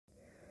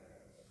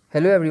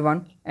Hello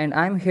everyone, and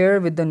I'm here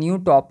with the new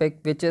topic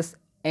which is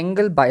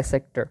angle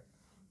bisector.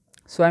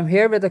 So I'm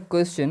here with a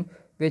question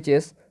which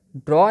is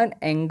draw an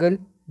angle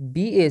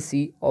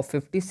BAC of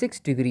 56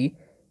 degree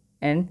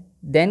and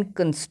then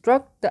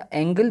construct the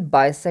angle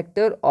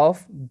bisector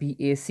of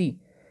BAC.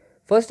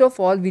 First of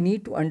all, we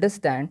need to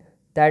understand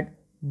that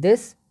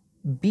this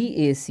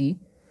BAC,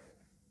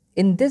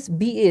 in this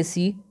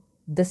BAC,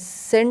 the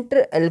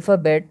center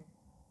alphabet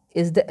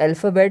is the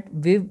alphabet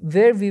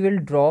where we will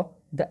draw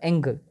the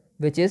angle,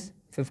 which is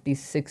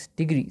 56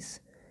 degrees.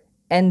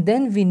 And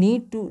then we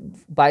need to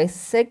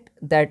bisect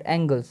that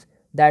angles.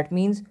 That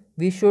means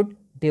we should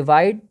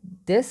divide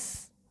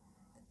this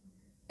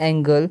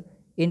angle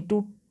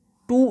into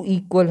two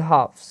equal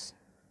halves.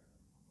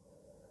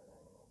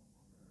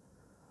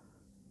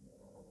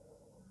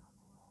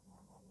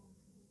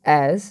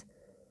 As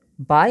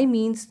bi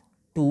means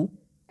 2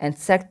 and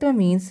sector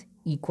means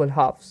equal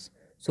halves.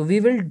 So we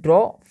will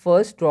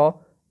first draw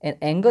an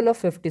angle of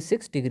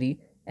 56 degree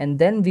and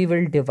then we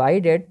will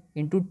divide it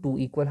into two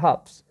equal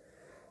halves.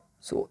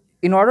 So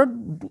in order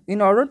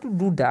to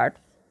do that,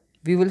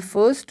 we will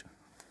first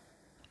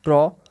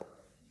draw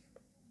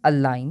a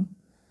line,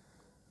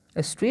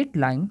 a straight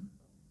line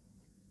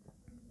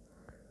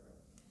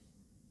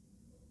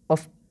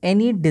of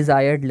any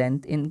desired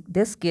length. In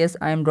this case,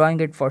 I am drawing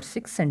it for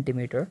 6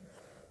 centimeter,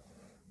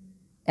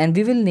 and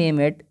we will name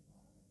it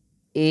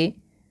A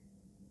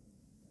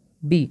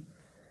B.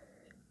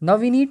 Now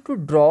we need to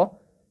draw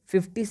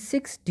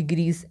 56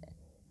 degrees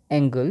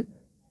angle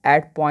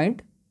at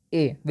point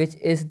A, which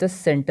is the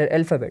center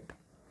alphabet.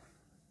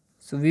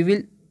 So we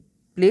will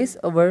place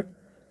our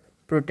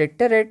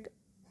protractor at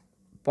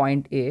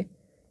point A.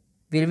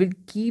 We will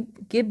keep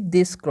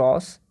this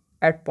cross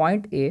at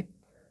point A,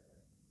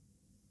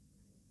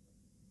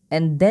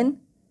 and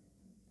then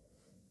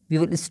we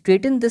will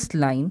straighten this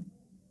line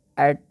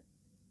at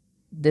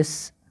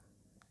this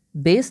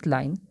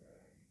baseline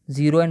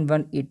 0 and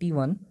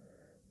 181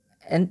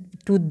 and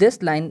to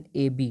this line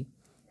AB.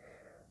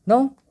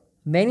 Now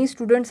many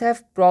students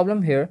have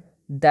problem here,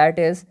 that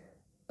is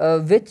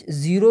which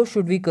 0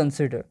 should we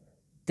consider,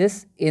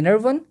 this inner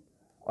one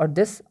or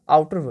this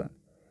outer one.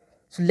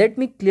 So let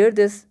me clear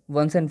this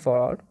once and for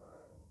all,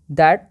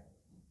 that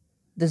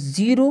the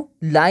 0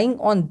 lying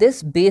on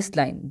this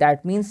baseline,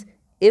 that means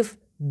if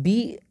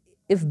B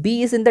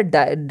is in the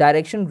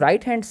direction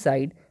right hand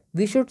side,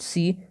 we should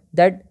see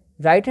that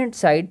right hand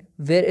side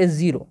where is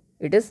 0,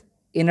 it is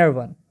inner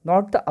one,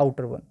 not the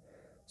outer one.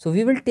 So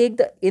we will take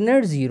the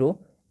inner 0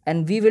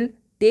 and we will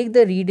take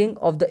the reading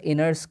of the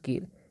inner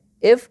scale.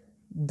 If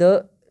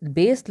the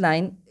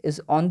baseline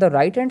is on the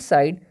right hand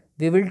side,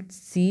 we will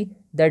see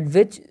that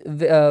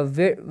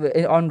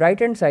on right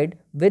hand side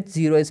which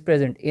 0 is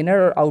present,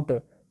 inner or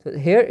outer. So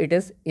here it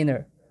is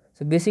inner.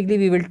 So basically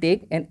we will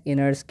take an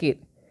inner scale.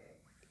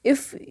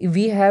 If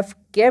we have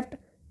kept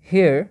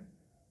here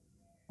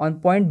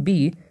on point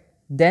B,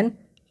 then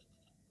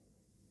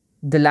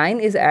the line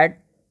is at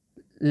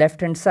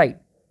left hand side.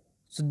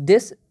 So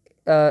this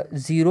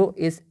 0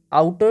 is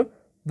outer,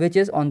 which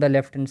is on the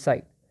left hand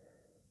side.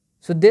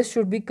 So this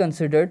should be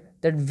considered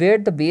that where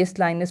the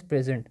baseline is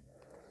present.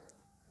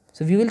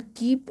 So we will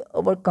keep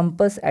our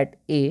compass at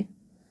A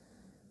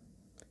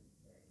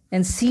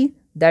and see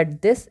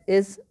that this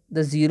is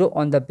the 0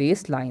 on the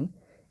baseline,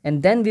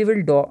 and then we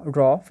will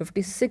draw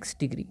 56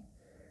 degree,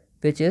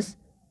 which is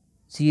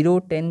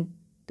 0, 10,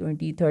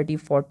 20, 30,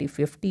 40,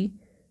 50,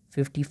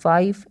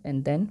 55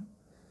 and then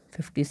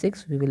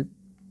 56. We will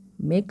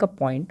make a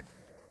point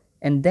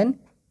and then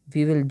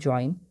we will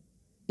join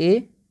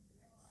A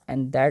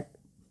and that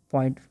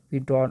point we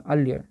drawn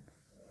earlier,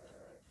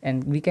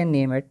 and we can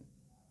name it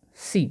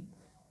C.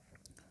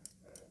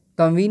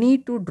 Now we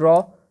need to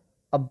draw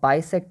a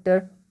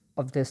bisector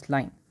of this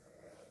line.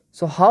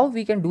 So how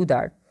we can do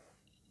that?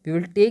 We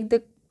will take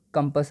the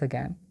compass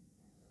again.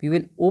 We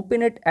will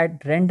open it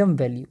at random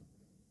value.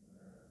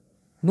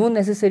 No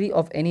necessary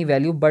of any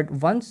value, but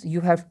once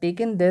you have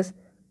taken this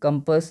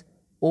compass,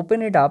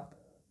 open it up,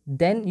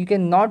 then you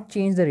cannot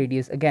change the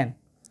radius again.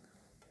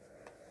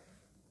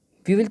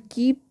 We will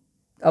keep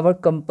our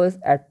compass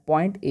at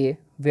point A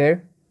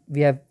where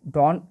we have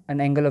drawn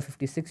an angle of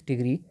 56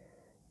 degree,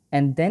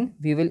 and then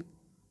we will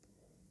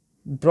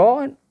draw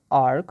an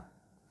arc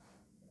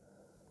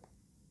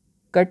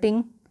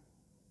cutting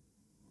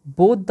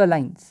both the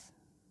lines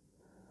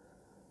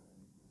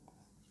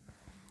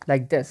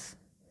like this.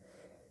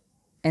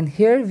 And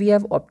here we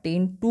have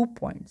obtained 2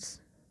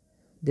 points,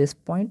 this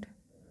point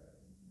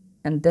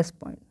and this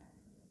point.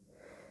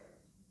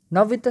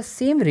 Now with the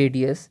same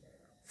radius,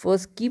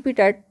 first keep it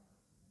at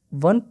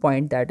one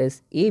point, that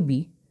is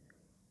AB,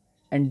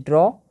 and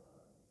draw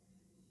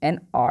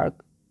an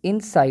arc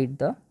inside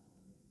the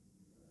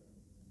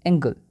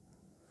angle.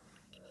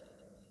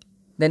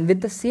 Then with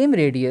the same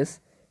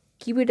radius,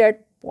 keep it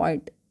at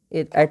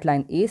at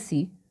line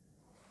AC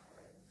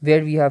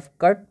where we have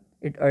cut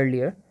it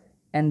earlier,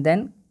 and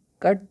then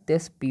cut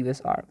this previous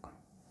arc.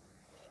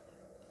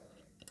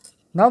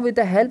 Now with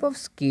the help of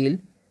scale,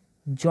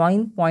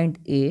 join point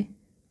A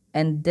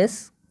and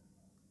this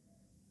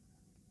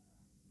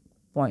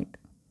point.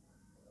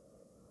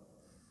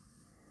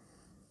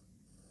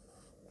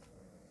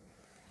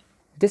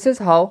 This is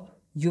how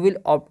you will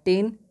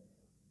obtain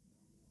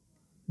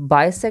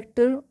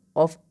bisector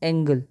of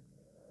angle.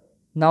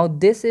 Now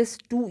this is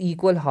two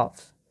equal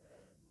halves.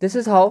 This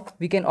is how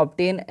we can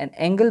obtain an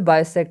angle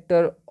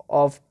bisector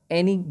of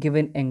any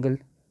given angle.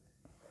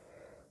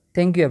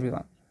 Thank you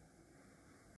everyone.